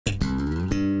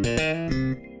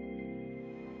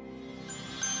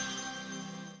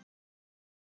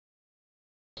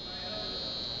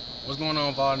going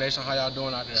on, Vol Nation? How y'all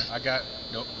doing out there? I got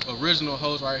the original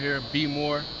host right here, B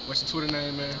Moore. What's your Twitter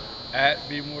name, man? At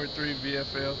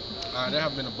BMoore3BFL. There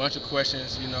have been a bunch of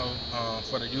questions,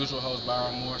 for the usual host,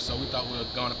 Byron Moore, so we thought we were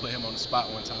going to put him on the spot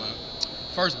one time.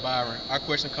 First, Byron, our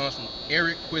question comes from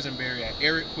Eric Quisenberry at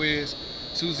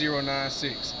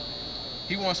EricQuiz2096.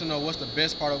 He wants to know what's the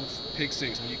best part of pick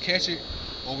six, when you catch it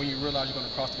or when you realize you're going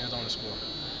to cross the end zone and score?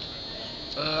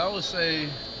 I would say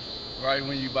right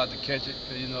when you're about to catch it,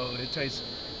 because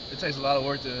it takes a lot of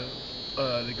work to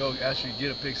go actually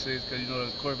get a pick six, because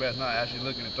the quarterback's not actually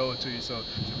looking to throw it to you. So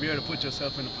to be able to put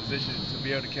yourself in a position to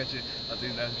be able to catch it, I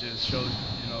think that just shows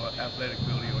athletic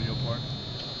ability on your part.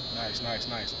 Nice.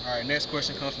 All right, next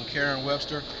question comes from Karen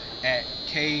Webster at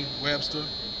K Webster.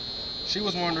 She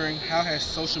was wondering, how has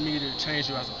social media changed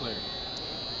you as a player?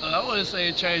 I wouldn't say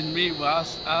it changed me, but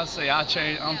I'll say I'm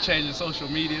changing social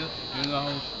media.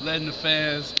 Letting the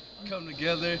fans come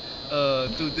together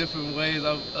through different ways,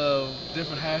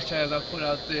 different hashtags I put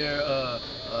out there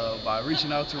by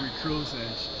reaching out to recruits and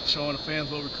showing the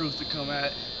fans what recruits to come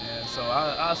at. And so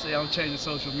I'll say I'm changing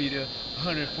social media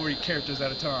 140 characters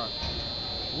at a time.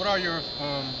 What are your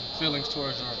feelings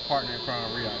towards your partner in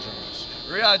crime, Riyad Jones?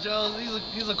 Riyad Jones,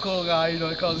 he's a cool guy. He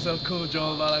calls himself Cool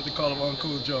Jones. I like to call him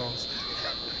Uncool Jones.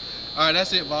 All right,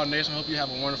 that's it, Vol Nation. Hope you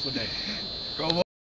have a wonderful day.